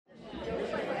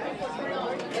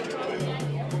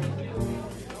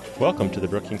Welcome to the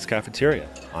Brookings Cafeteria.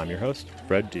 I'm your host,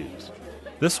 Fred Dukes.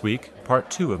 This week, part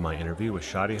 2 of my interview with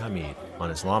Shadi Hamid on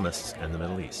Islamists and the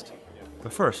Middle East.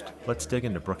 But first, let's dig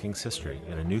into Brookings history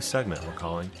in a new segment we're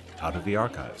calling Out of the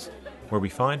Archives, where we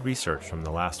find research from the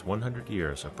last 100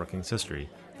 years of Brookings history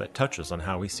that touches on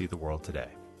how we see the world today.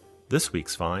 This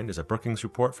week's find is a Brookings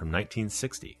report from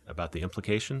 1960 about the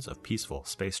implications of peaceful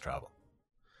space travel.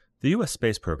 The U.S.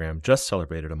 space program just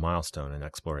celebrated a milestone in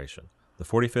exploration, the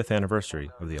 45th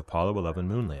anniversary of the Apollo 11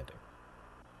 moon landing.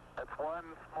 That's one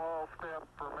small step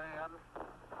for man,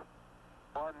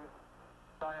 one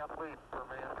giant leap for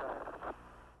mankind.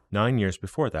 9 years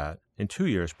before that, and 2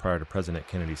 years prior to President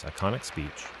Kennedy's iconic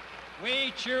speech,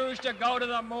 "We choose to go to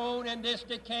the moon in this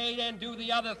decade and do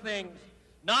the other things,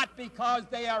 not because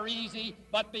they are easy,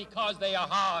 but because they are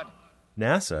hard."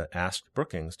 NASA asked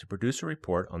Brookings to produce a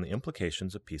report on the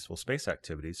implications of peaceful space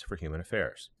activities for human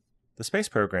affairs. The space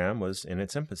program was in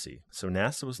its infancy, so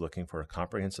NASA was looking for a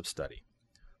comprehensive study.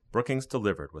 Brookings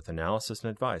delivered with analysis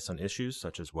and advice on issues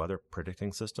such as weather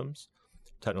predicting systems,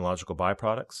 technological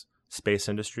byproducts, space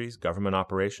industries, government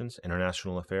operations,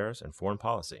 international affairs, and foreign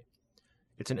policy.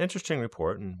 It's an interesting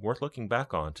report and worth looking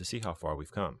back on to see how far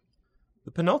we've come.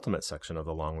 The penultimate section of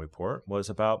the long report was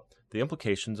about the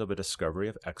implications of a discovery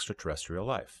of extraterrestrial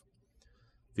life.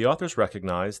 The authors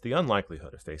recognized the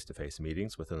unlikelihood of face-to-face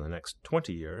meetings within the next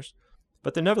 20 years,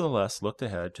 but they nevertheless looked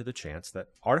ahead to the chance that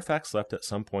artifacts left at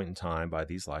some point in time by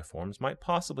these life forms might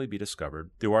possibly be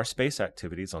discovered through our space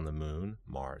activities on the Moon,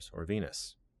 Mars, or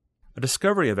Venus. A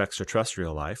discovery of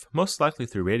extraterrestrial life, most likely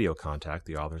through radio contact,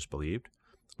 the authors believed,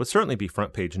 would certainly be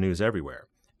front-page news everywhere,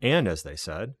 and, as they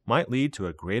said, might lead to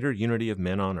a greater unity of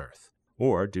men on Earth,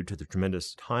 or, due to the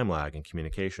tremendous time lag in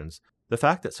communications, the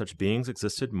fact that such beings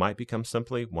existed might become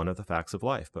simply one of the facts of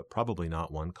life, but probably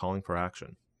not one calling for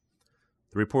action.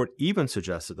 The report even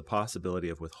suggested the possibility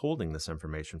of withholding this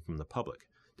information from the public,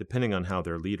 depending on how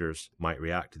their leaders might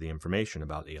react to the information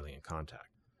about alien contact.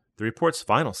 The report's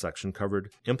final section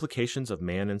covered implications of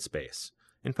man in space,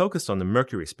 and focused on the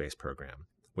Mercury space program,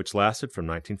 which lasted from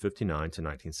 1959 to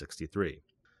 1963.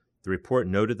 The report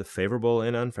noted the favorable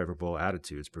and unfavorable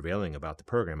attitudes prevailing about the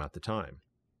program at the time.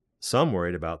 Some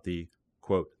worried about the,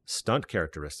 quote, stunt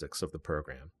characteristics of the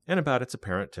program, and about its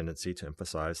apparent tendency to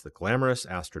emphasize the glamorous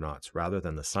astronauts rather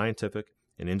than the scientific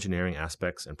and engineering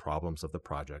aspects and problems of the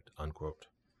project, unquote.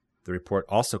 The report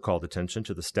also called attention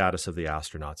to the status of the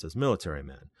astronauts as military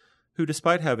men, who,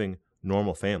 despite having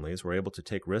normal families, were able to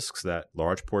take risks that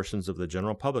large portions of the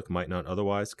general public might not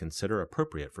otherwise consider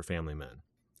appropriate for family men.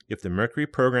 If the Mercury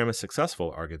program is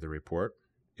successful, argued the report,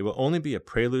 it will only be a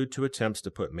prelude to attempts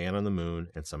to put man on the moon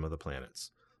and some of the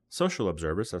planets. Social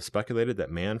observers have speculated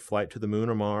that manned flight to the moon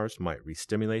or Mars might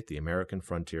re-stimulate the American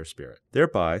frontier spirit,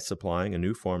 thereby supplying a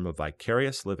new form of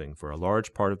vicarious living for a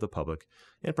large part of the public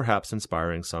and perhaps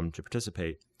inspiring some to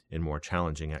participate in more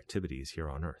challenging activities here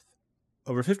on Earth.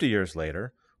 Over 50 years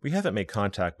later, we haven't made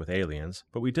contact with aliens,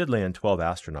 but we did land 12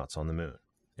 astronauts on the moon,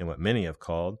 in what many have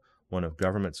called one of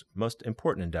government's most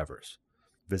important endeavors.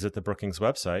 Visit the Brookings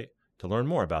website to learn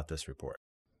more about this report.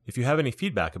 If you have any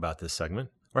feedback about this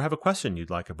segment, or have a question you'd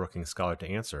like a Brookings scholar to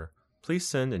answer, please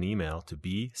send an email to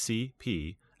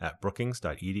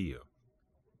bcp@brookings.edu.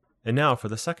 And now for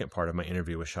the second part of my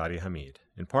interview with Shadi Hamid.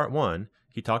 In part 1,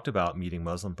 he talked about meeting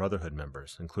Muslim Brotherhood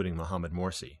members, including Mohammed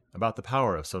Morsi, about the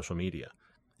power of social media,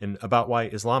 and about why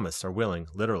Islamists are willing,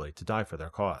 literally, to die for their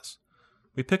cause.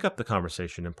 We pick up the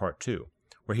conversation in part 2,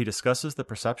 where he discusses the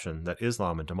perception that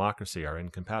Islam and democracy are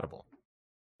incompatible.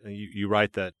 You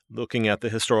write that, looking at the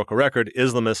historical record,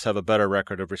 Islamists have a better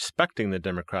record of respecting the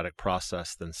democratic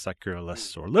process than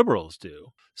secularists or liberals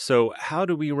do. So how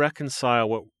do we reconcile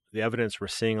what the evidence we're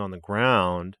seeing on the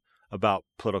ground about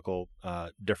political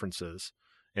differences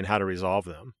and how to resolve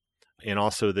them, and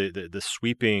also the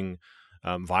sweeping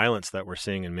violence that we're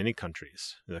seeing in many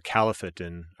countries, the caliphate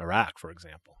in Iraq, for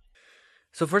example?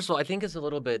 So first of all, I think it's a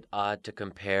little bit odd to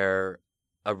compare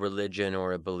a religion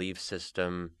or a belief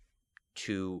system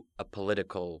to a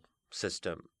political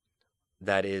system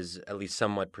that is at least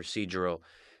somewhat procedural.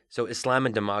 So Islam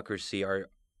and democracy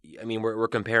we're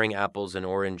comparing apples and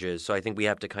oranges. So I think we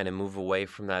have to kind of move away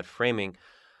from that framing.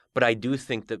 But I do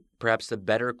think that perhaps the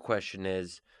better question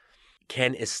is,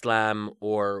 can Islam,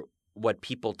 or what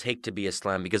people take to be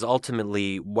Islam, because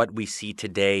ultimately what we see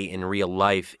today in real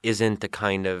life isn't the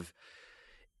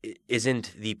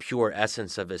pure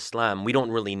essence of Islam. We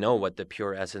don't really know what the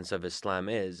pure essence of Islam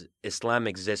is. Islam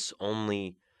exists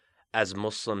only as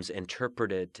Muslims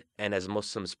interpret it and as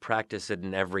Muslims practice it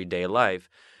in everyday life.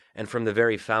 And from the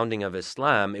very founding of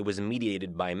Islam, it was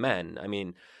mediated by men. I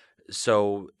mean,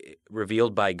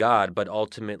 revealed by God, but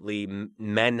ultimately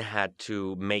men had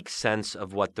to make sense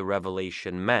of what the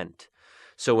revelation meant.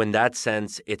 So in that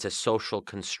sense, it's a social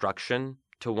construction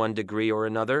to one degree or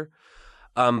another.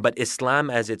 But Islam,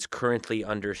 as it's currently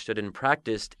understood and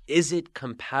practiced, is it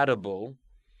compatible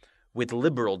with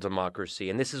liberal democracy?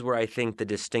 And this is where I think the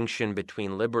distinction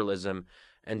between liberalism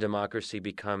and democracy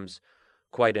becomes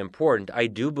quite important. I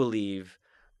do believe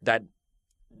that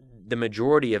the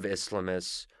majority of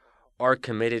Islamists are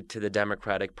committed to the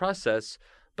democratic process,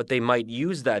 but they might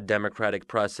use that democratic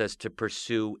process to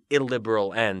pursue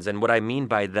illiberal ends. And what I mean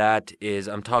by that is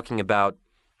I'm talking about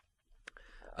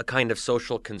a kind of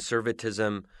social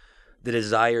conservatism, the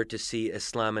desire to see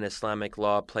Islam and Islamic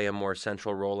law play a more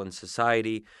central role in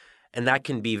society. And that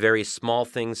can be very small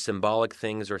things, symbolic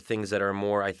things, or things that are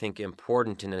more, I think,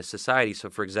 important in a society. So,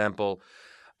 for example,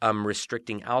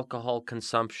 restricting alcohol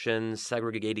consumption,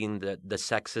 segregating the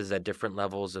sexes at different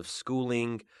levels of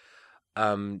schooling,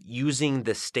 using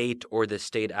the state or the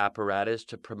state apparatus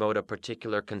to promote a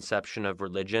particular conception of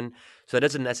religion. So that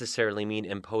doesn't necessarily mean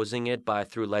imposing it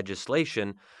through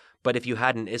legislation, but if you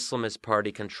had an Islamist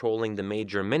party controlling the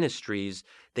major ministries,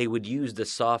 they would use the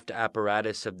soft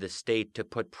apparatus of the state to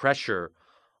put pressure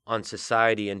on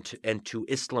society and to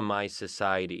Islamize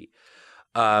society.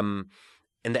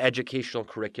 And the educational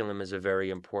curriculum is a very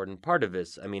important part of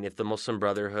this. I mean, if the Muslim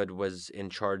Brotherhood was in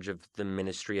charge of the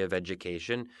Ministry of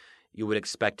Education, you would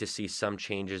expect to see some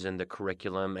changes in the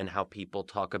curriculum and how people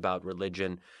talk about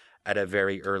religion at a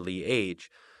very early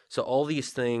age. So all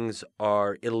these things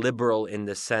are illiberal in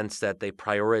the sense that they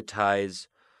prioritize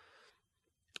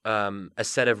a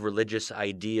set of religious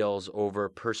ideals over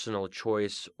personal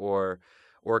choice or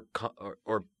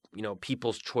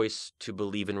people's choice to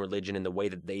believe in religion in the way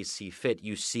that they see fit.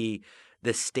 You see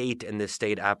the state and the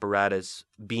state apparatus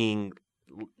being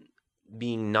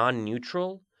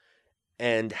non-neutral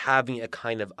and having a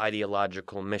kind of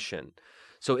ideological mission.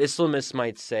 So Islamists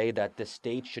might say that the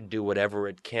state should do whatever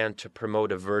it can to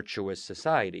promote a virtuous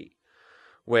society,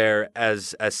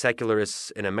 whereas as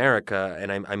secularists in America,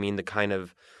 and I mean the kind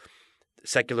of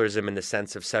secularism in the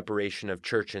sense of separation of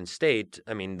church and state,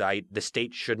 I mean, the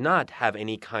state should not have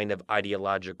any kind of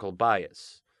ideological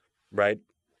bias, right?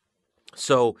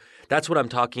 So that's what I'm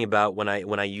talking about when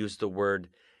I use the word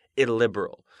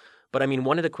illiberal. But I mean,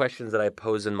 one of the questions that I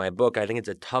pose in my book, I think it's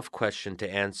a tough question to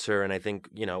answer, and I think,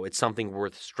 it's something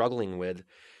worth struggling with,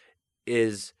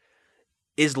 is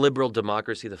liberal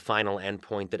democracy the final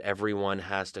endpoint that everyone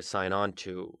has to sign on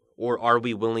to? Or are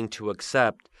we willing to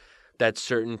accept that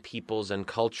certain peoples and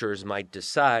cultures might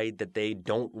decide that they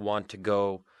don't want to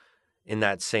go in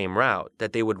that same route,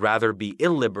 that they would rather be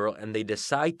illiberal, and they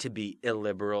decide to be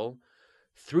illiberal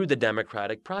through the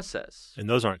democratic process? And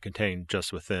those aren't contained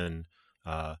just within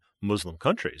Muslim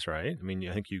countries, right? I mean,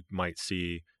 I think you might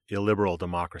see illiberal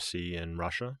democracy in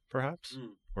Russia, perhaps,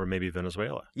 or maybe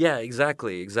Venezuela. Yeah,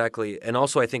 exactly. And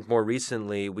also, I think more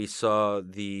recently, we saw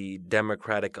the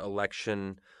democratic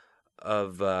election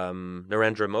of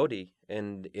Narendra Modi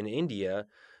in India,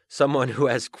 someone who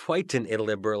has quite an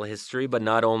illiberal history, but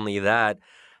not only that,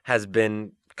 has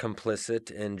been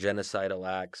complicit in genocidal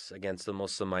acts against the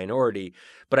Muslim minority.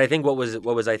 But I think what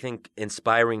was I think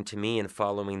inspiring to me in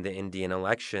following the Indian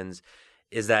elections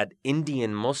is that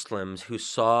Indian Muslims who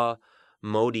saw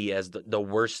Modi as the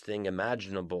worst thing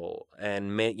imaginable,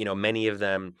 and many of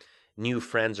them knew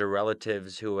friends or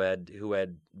relatives who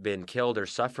had been killed or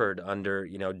suffered under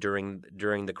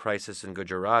during the crisis in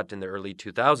Gujarat in the early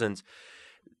 2000s,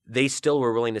 they still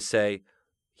were willing to say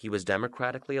he was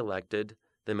democratically elected.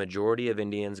 The majority of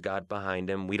Indians got behind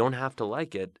him. We don't have to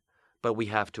like it, but we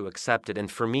have to accept it. And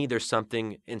for me, there's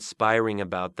something inspiring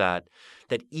about that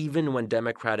even when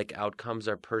democratic outcomes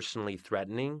are personally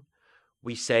threatening,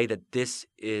 we say that this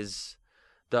is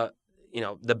the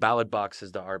ballot box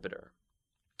is the arbiter.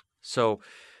 So,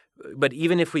 but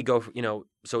even if we go,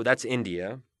 so that's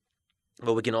India,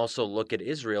 but we can also look at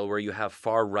Israel, where you have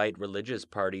far-right religious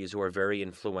parties who are very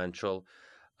influential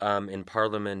in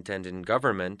parliament and in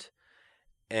government.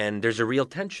 And there's a real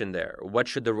tension there. What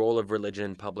should the role of religion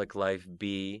in public life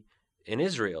be in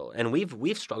Israel? And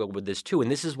we've struggled with this too.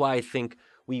 And this is why I think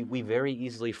we very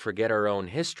easily forget our own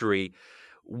history.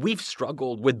 We've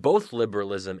struggled with both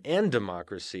liberalism and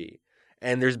democracy.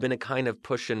 And there's been a kind of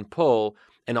push and pull.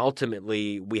 And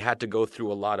ultimately, we had to go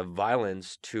through a lot of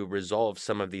violence to resolve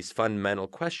some of these fundamental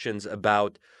questions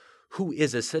about who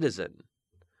is a citizen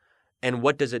and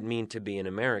what does it mean to be an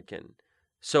American.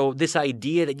 So this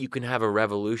idea that you can have a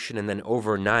revolution and then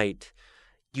overnight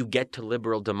you get to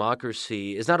liberal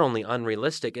democracy is not only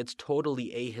unrealistic, it's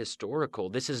totally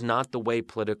ahistorical. This is not the way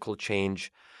political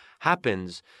change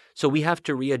happens. So we have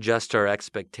to readjust our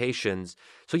expectations.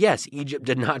 So yes, Egypt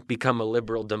did not become a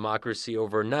liberal democracy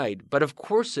overnight, but of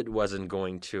course it wasn't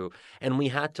going to. And we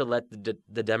had to let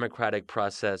the democratic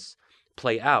process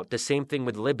play out. The same thing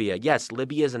with Libya. Yes,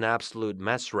 Libya is an absolute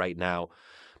mess right now.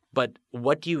 But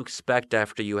what do you expect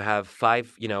after you have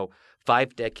 5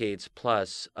 decades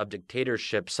plus of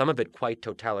dictatorship, some of it quite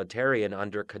totalitarian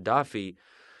under Gaddafi?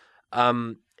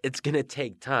 It's going to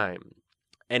take time.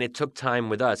 And it took time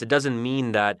with us. It doesn't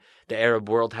mean that the Arab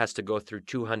world has to go through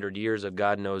 200 years of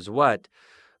God knows what.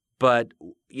 But,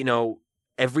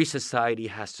 every society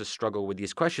has to struggle with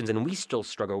these questions. And we still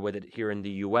struggle with it here in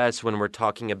the U.S. when we're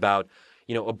talking about,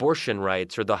 abortion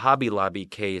rights or the Hobby Lobby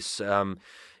case.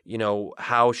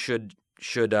 How should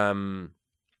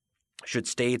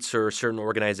states or certain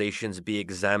organizations be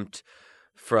exempt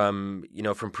from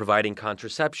providing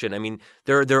contraception? I mean,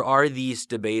 there are these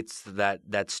debates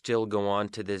that still go on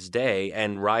to this day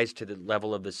and rise to the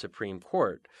level of the Supreme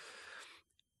Court.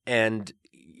 And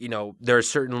there are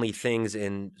certainly things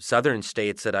in southern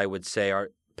states that I would say are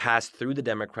passed through the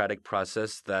democratic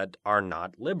process that are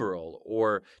not liberal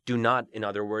or do not, in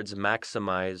other words,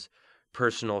 maximize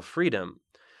personal freedom.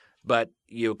 But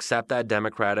you accept that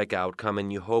democratic outcome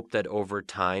and you hope that over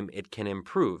time it can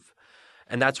improve.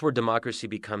 And that's where democracy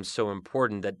becomes so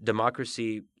important. That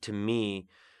democracy, to me,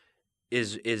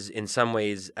 is in some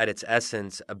ways at its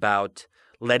essence about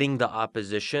letting the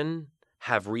opposition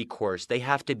have recourse. They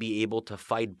have to be able to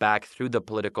fight back through the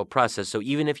political process. So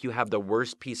even if you have the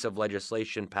worst piece of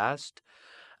legislation passed,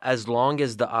 as long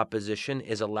as the opposition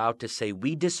is allowed to say,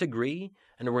 we disagree,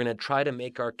 and we're going to try to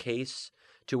make our case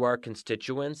to our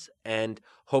constituents, and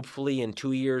hopefully in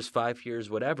 2 years, 5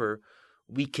 years, whatever,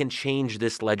 we can change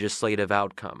this legislative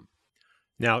outcome.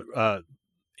 Now,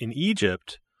 in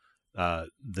Egypt,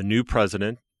 the new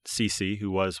president, Sisi, who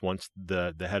was once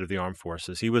the head of the armed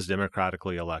forces, he was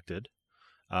democratically elected.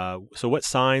 So what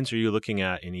signs are you looking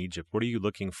at in Egypt? What are you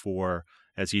looking for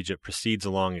as Egypt proceeds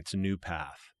along its new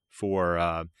path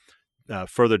for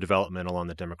further development along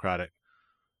the democratic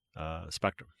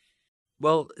spectrum?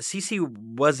 Well, Sisi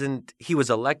he was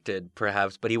elected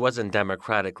perhaps, but he wasn't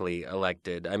democratically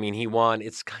elected. I mean, he won.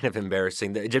 It's kind of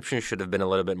embarrassing. The Egyptians should have been a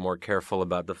little bit more careful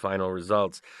about the final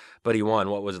results, but he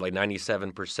won. What was it, like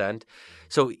 97%?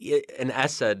 So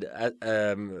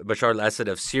Bashar al-Assad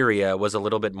of Syria was a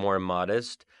little bit more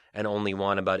modest and only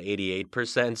won about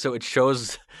 88%. So it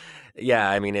shows, yeah,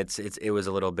 I mean, it was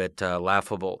a little bit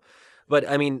laughable. But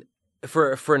I mean,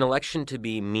 for an election to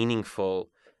be meaningful,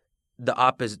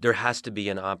 there has to be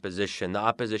an opposition. The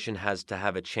opposition has to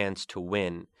have a chance to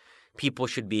win. People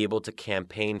should be able to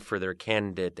campaign for their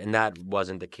candidate, and that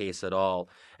wasn't the case at all.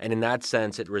 And in that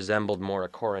sense, it resembled more a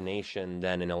coronation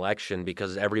than an election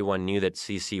because everyone knew that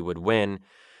Sisi would win,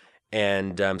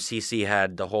 and Sisi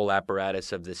had the whole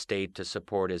apparatus of the state to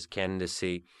support his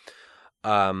candidacy.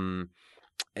 And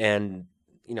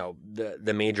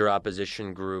the major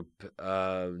opposition groups.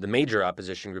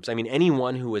 I mean,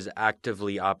 anyone who is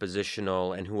actively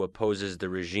oppositional and who opposes the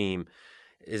regime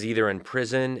is either in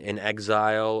prison, in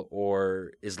exile,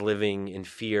 or is living in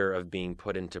fear of being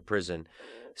put into prison.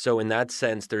 So in that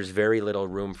sense, there's very little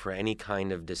room for any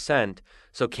kind of dissent.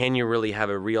 So can you really have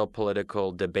a real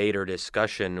political debate or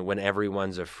discussion when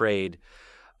everyone's afraid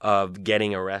of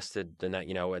getting arrested in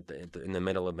the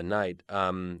middle of the night?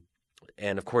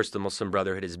 And of course, the Muslim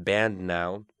Brotherhood is banned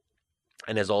now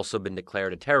and has also been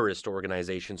declared a terrorist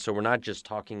organization. So we're not just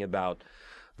talking about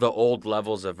the old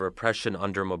levels of repression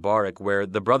under Mubarak, where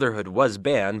the Brotherhood was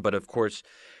banned, but of course,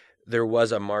 there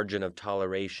was a margin of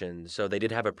toleration. So they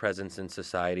did have a presence in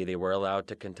society. They were allowed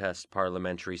to contest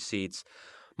parliamentary seats.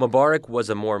 Mubarak was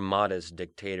a more modest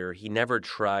dictator. He never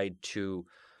tried to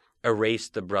erase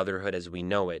the Brotherhood as we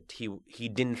know it. He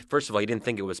didn't. First of all, he didn't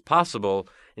think it was possible,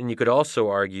 and you could also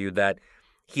argue that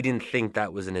he didn't think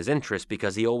that was in his interest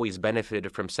because he always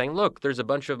benefited from saying, "Look, there's a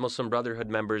bunch of Muslim Brotherhood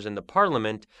members in the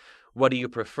parliament. What do you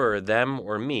prefer, them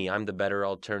or me? I'm the better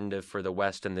alternative for the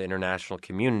West and the international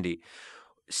community."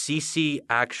 Sisi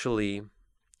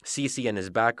and his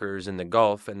backers in the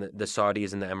Gulf and the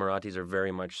Saudis and the Emiratis are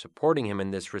very much supporting him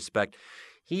in this respect.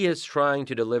 He is trying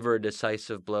to deliver a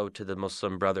decisive blow to the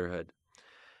Muslim Brotherhood.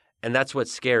 And that's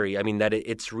what's scary. I mean, that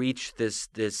it's reached this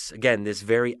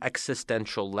very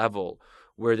existential level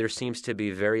where there seems to be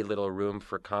very little room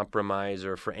for compromise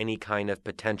or for any kind of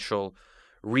potential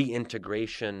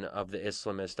reintegration of the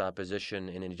Islamist opposition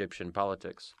in Egyptian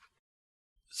politics.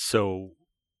 So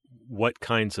what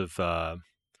kinds of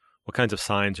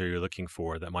signs are you looking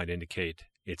for that might indicate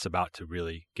it's about to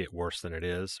really get worse than it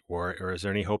is, or is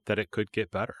there any hope that it could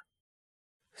get better?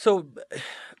 So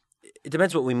it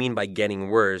depends what we mean by getting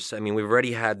worse. I mean, we've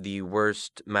already had the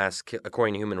worst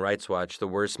according to Human Rights Watch, the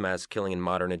worst mass killing in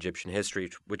modern Egyptian history,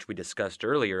 which we discussed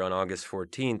earlier on August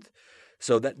 14th.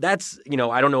 So that's,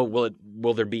 I don't know,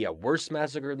 will there be a worse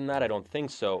massacre than that? I don't think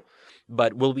so.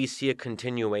 But will we see a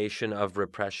continuation of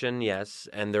repression? Yes.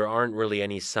 And there aren't really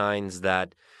any signs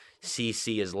that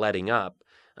Sisi is letting up.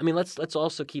 I mean, let's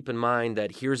also keep in mind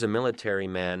that here's a military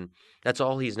man. That's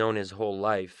all he's known his whole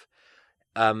life.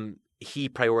 He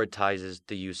prioritizes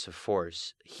the use of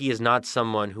force. He is not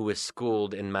someone who is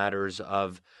schooled in matters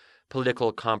of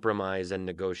political compromise and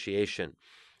negotiation.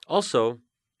 Also,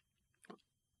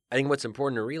 I think what's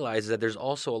important to realize is that there's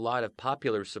also a lot of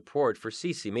popular support for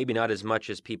Sisi, maybe not as much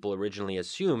as people originally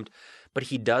assumed, but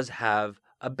he does have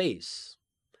a base.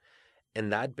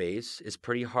 And that base is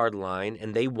pretty hardline,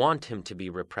 and they want him to be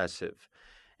repressive.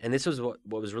 And this was what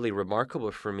was really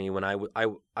remarkable for me when I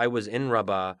was in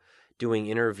Rabat doing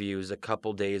interviews a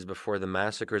couple days before the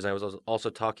massacres. I was also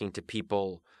talking to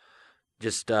people,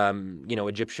 just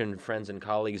Egyptian friends and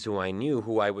colleagues who I knew,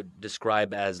 who I would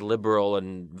describe as liberal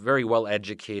and very well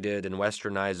educated and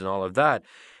westernized and all of that,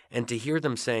 and to hear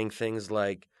them saying things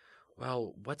like,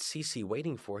 "Well, what's Sisi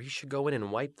waiting for? He should go in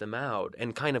and wipe them out,"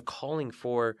 and kind of calling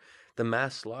for the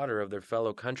mass slaughter of their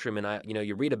fellow countrymen.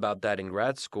 You read about that in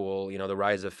grad school, the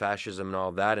rise of fascism and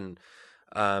all that, and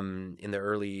in the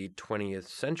early 20th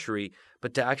century,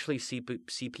 but to actually see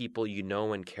people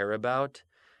and care about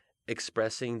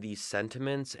expressing these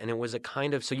sentiments, and it was a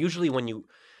kind of, so usually when you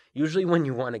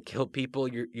want to kill people,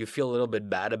 you feel a little bit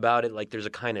bad about it, like there's a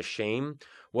kind of shame.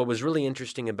 What was really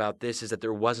interesting about this is that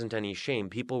there wasn't any shame.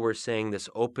 People were saying this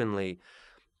openly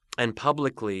and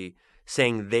publicly,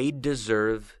 saying they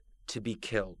deserve to be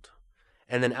killed.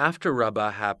 And then after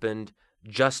Rabat happened,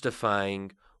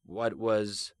 justifying what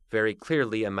was very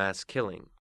clearly a mass killing.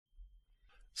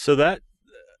 So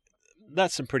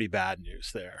that's some pretty bad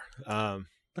news there.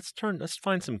 Let's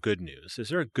find some good news. Is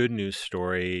there a good news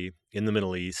story in the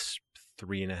Middle East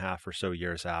 3.5 or so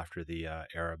years after the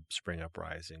Arab Spring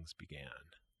uprisings began?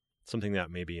 Something that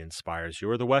maybe inspires you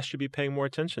or the West should be paying more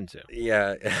attention to.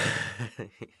 Yeah.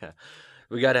 Yeah.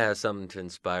 We got to have something to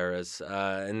inspire us.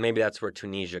 And maybe that's where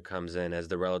Tunisia comes in as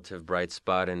the relative bright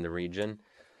spot in the region.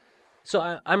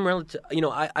 So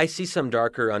I see some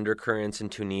darker undercurrents in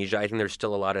Tunisia. I think there's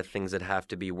still a lot of things that have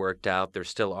to be worked out. There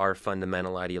still are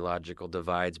fundamental ideological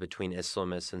divides between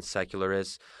Islamists and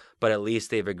secularists, but at least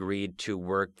they've agreed to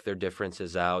work their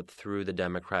differences out through the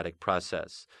democratic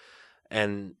process.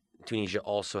 And Tunisia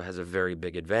also has a very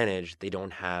big advantage. They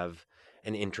don't have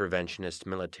an interventionist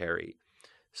military.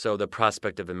 So the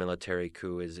prospect of a military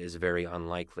coup is very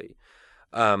unlikely.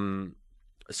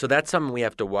 So that's something we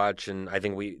have to watch, and I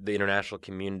think the international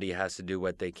community has to do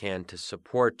what they can to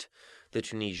support the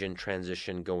Tunisian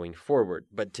transition going forward.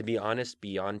 But to be honest,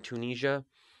 beyond Tunisia,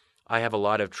 I have a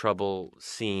lot of trouble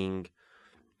seeing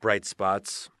bright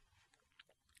spots.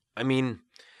 I mean,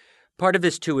 part of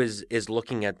this too is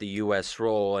looking at the U.S.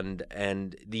 role,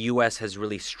 and the U.S. has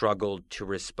really struggled to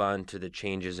respond to the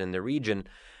changes in the region.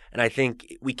 And I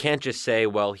think we can't just say,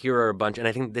 well, here are a bunch, and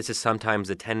I think this is sometimes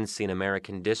the tendency in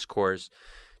American discourse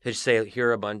to just say, here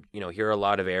are a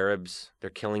lot of Arabs,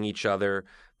 they're killing each other,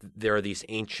 there are these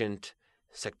ancient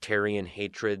sectarian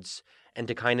hatreds, and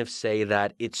to kind of say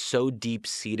that it's so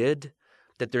deep-seated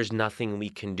that there's nothing we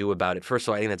can do about it. First of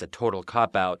all, I think that's a total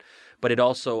cop-out, but it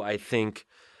also, I think,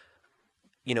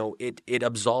 it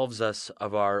absolves us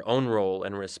of our own role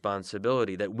and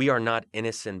responsibility, that we are not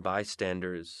innocent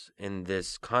bystanders in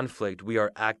this conflict. We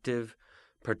are active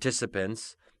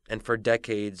participants, and for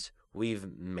decades, we've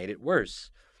made it worse.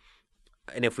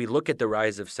 And if we look at the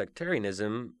rise of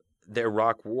sectarianism, the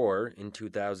Iraq War in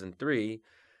 2003,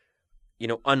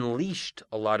 unleashed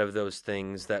a lot of those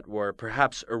things that were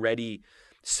perhaps already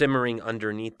simmering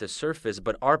underneath the surface,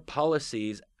 but our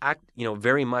policies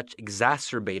very much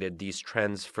exacerbated these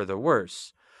trends for the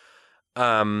worse.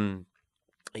 And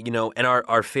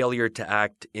our failure to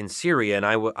act in Syria, and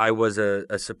I was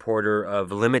a supporter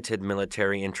of limited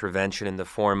military intervention in the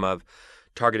form of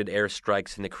targeted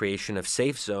airstrikes and the creation of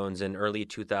safe zones in early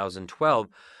 2012.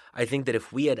 I think that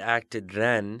if we had acted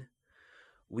then,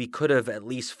 we could have at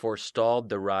least forestalled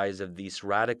the rise of these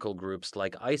radical groups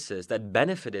like ISIS that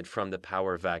benefited from the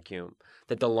power vacuum,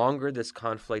 that the longer this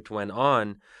conflict went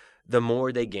on, the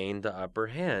more they gained the upper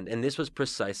hand. And this was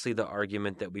precisely the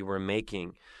argument that we were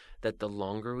making, that the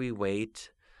longer we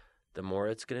wait, the more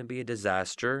it's going to be a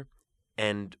disaster,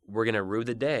 and we're going to rue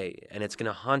the day, and it's going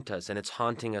to haunt us, and it's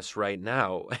haunting us right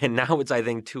now. And now it's, I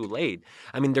think, too late.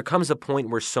 I mean, there comes a point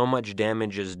where so much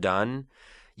damage is done.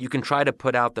 You can try to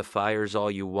put out the fires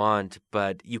all you want,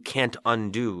 but you can't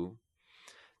undo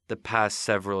the past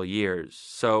several years.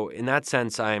 So in that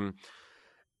sense,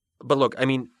 but look, I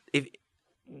mean, if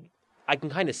I can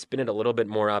kind of spin it a little bit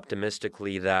more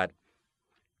optimistically that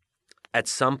at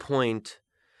some point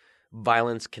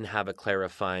violence can have a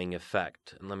clarifying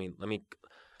effect. And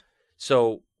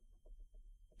so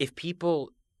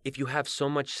if you have so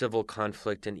much civil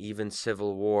conflict and even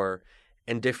civil war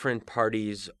and different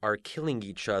parties are killing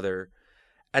each other,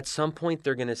 at some point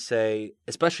they're going to say,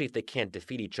 especially if they can't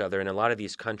defeat each other, in a lot of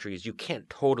these countries, you can't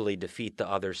totally defeat the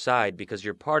other side because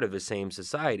you're part of the same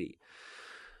society.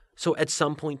 So at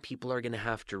some point, people are going to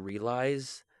have to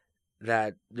realize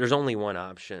that there's only one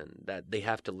option, that they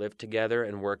have to live together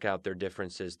and work out their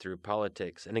differences through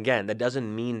politics. And again, that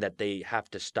doesn't mean that they have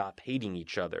to stop hating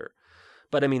each other.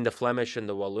 But I mean, the Flemish and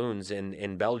the Walloons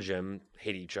in Belgium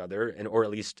hate each other, or at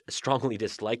least strongly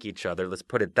dislike each other, let's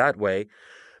put it that way.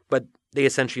 But they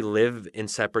essentially live in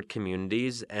separate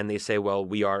communities, and they say, well,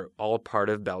 we are all part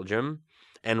of Belgium,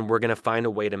 and we're going to find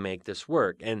a way to make this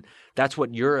work. And that's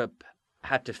what Europe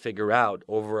had to figure out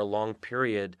over a long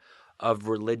period of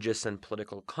religious and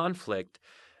political conflict,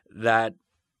 that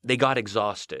they got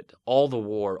exhausted. All the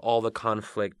war, all the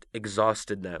conflict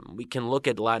exhausted them. We can look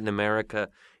at Latin America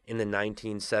in the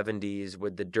 1970s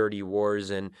with the dirty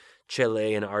wars in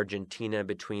Chile and Argentina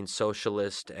between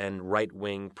socialist and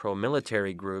right-wing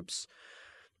pro-military groups.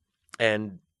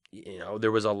 And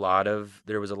there was a lot of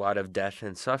death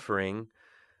and suffering,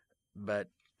 but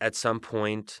at some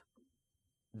point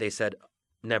they said,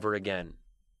 never again.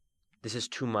 This is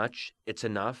too much. It's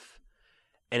enough.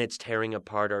 And it's tearing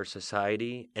apart our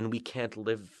society. And we can't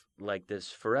live like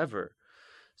this forever.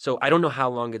 So I don't know how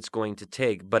long it's going to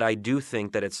take, but I do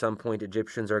think that at some point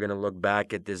Egyptians are going to look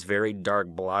back at this very dark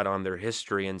blot on their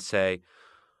history and say,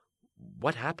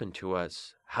 what happened to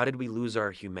us? How did we lose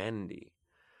our humanity?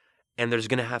 And there's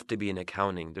going to have to be an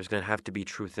accounting. There's going to have to be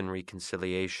truth and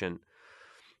reconciliation.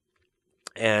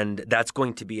 And that's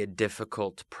going to be a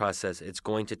difficult process. It's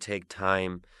going to take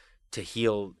time to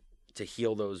heal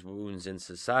those wounds in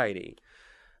society.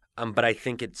 But I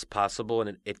think it's possible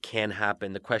and it can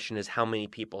happen. The question is how many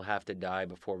people have to die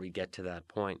before we get to that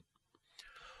point.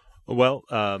 Well,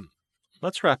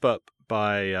 let's wrap up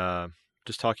by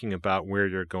just talking about where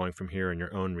you're going from here in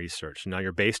your own research. Now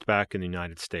you're based back in the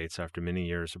United States after many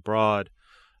years abroad.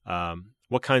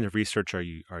 What kind of research are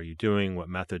you doing? What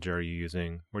methods are you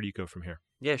using? Where do you go from here?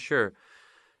 Yeah, sure.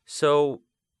 So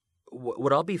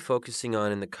what I'll be focusing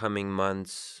on in the coming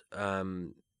months,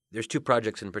 there's two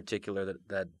projects in particular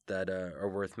that are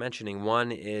worth mentioning.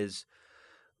 One is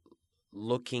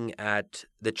looking at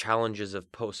the challenges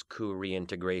of post-coup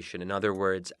reintegration. In other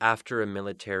words, after a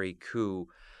military coup,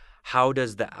 how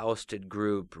does the ousted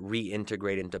group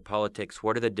reintegrate into politics?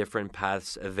 What are the different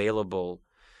paths available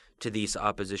to these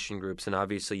opposition groups? And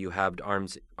obviously you have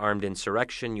armed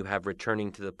insurrection, you have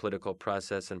returning to the political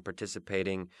process and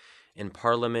participating in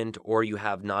parliament, or you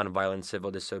have nonviolent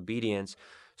civil disobedience.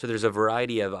 So there's a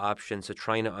variety of options. So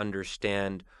trying to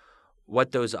understand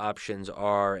what those options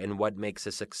are and what makes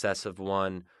a success of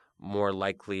one more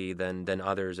likely than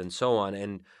others and so on.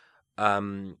 And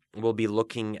we'll be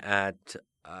looking at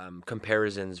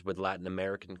comparisons with Latin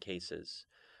American cases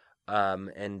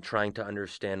and trying to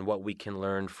understand what we can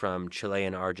learn from Chile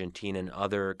and Argentina and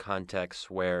other contexts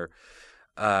where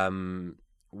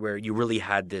you really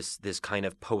had this kind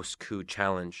of post-coup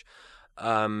challenge.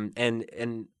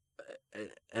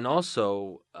 And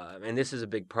also, and this is a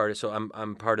big part. So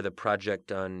I'm part of the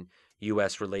project on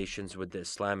U.S. relations with the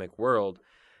Islamic world,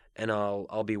 and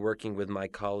I'll be working with my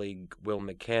colleague Will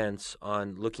McCants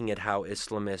on looking at how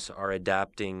Islamists are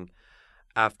adapting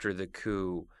after the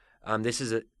coup.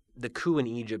 The coup in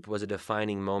Egypt was a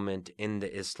defining moment in the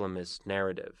Islamist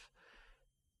narrative,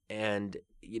 and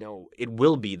it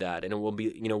will be that, and it will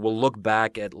be we'll look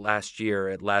back at last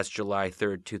July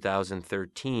 3rd,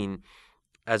 2013.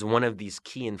 As one of these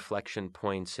key inflection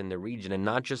points in the region, and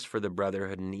not just for the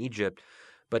Brotherhood in Egypt,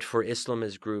 but for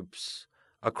Islamist groups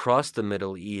across the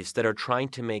Middle East that are trying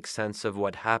to make sense of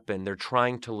what happened. They're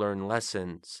trying to learn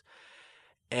lessons.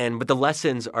 But the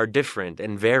lessons are different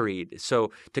and varied.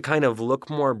 So to kind of look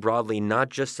more broadly, not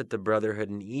just at the Brotherhood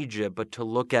in Egypt, but to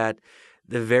look at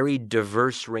the very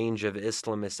diverse range of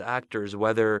Islamist actors,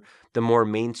 whether the more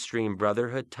mainstream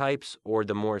Brotherhood types or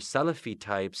the more Salafi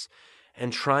types,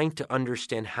 and trying to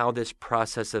understand how this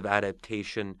process of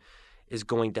adaptation is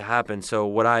going to happen.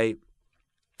 So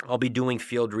I'll be doing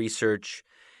field research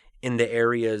in the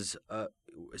areas.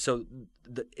 So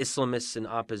the Islamists in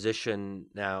opposition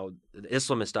now, the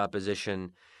Islamist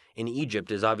opposition in Egypt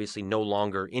is obviously no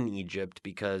longer in Egypt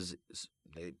because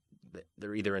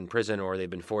they're either in prison or they've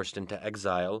been forced into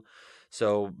exile.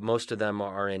 So most of them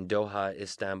are in Doha,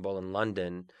 Istanbul, and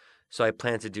London. So I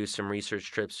plan to do some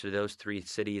research trips to those three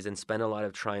cities and spend a lot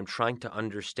of time trying to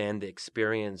understand the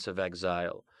experience of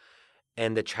exile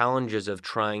and the challenges of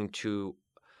trying to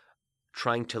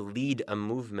lead a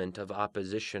movement of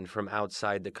opposition from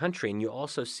outside the country. And you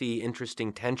also see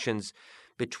interesting tensions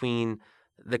between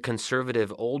the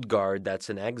conservative old guard that's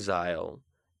in exile,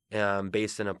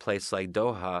 based in a place like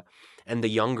Doha, and the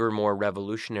younger, more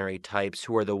revolutionary types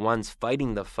who are the ones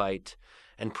fighting the fight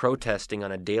and protesting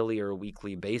on a daily or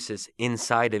weekly basis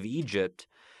inside of Egypt,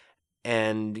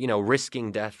 and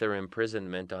risking death or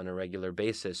imprisonment on a regular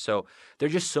basis. So there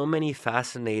are just so many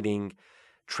fascinating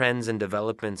trends and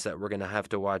developments that we're going to have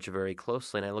to watch very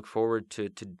closely, and I look forward to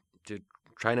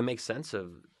trying to make sense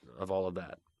of all of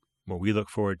that. Well, we look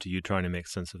forward to you trying to make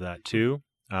sense of that too.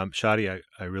 Shadi,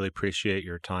 I really appreciate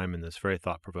your time in this very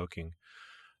thought-provoking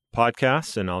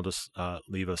podcast, and I'll just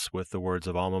leave us with the words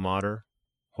of alma mater,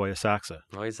 Hoya Saxa.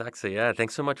 Hoya Saxa, yeah.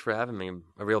 Thanks so much for having me.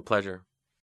 A real pleasure.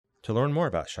 To learn more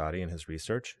about Shadi and his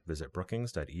research, visit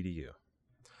brookings.edu.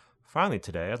 Finally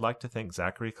today, I'd like to thank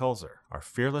Zachary Kulzer, our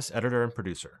fearless editor and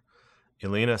producer,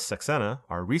 Elena Saxena,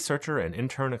 our researcher and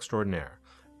intern extraordinaire,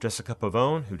 Jessica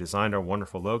Pavone, who designed our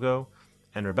wonderful logo,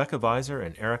 and Rebecca Visor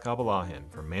and Eric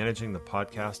Abalahin for managing the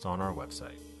podcast on our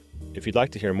website. If you'd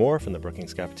like to hear more from the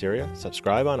Brookings Cafeteria,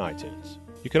 subscribe on iTunes.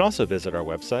 You can also visit our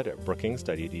website at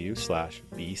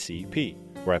brookings.edu/BCP,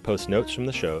 where I post notes from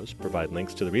the shows, provide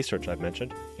links to the research I've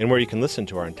mentioned, and where you can listen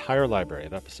to our entire library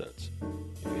of episodes.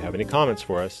 If you have any comments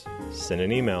for us, send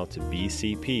an email to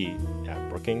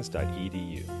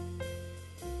bcp@brookings.edu.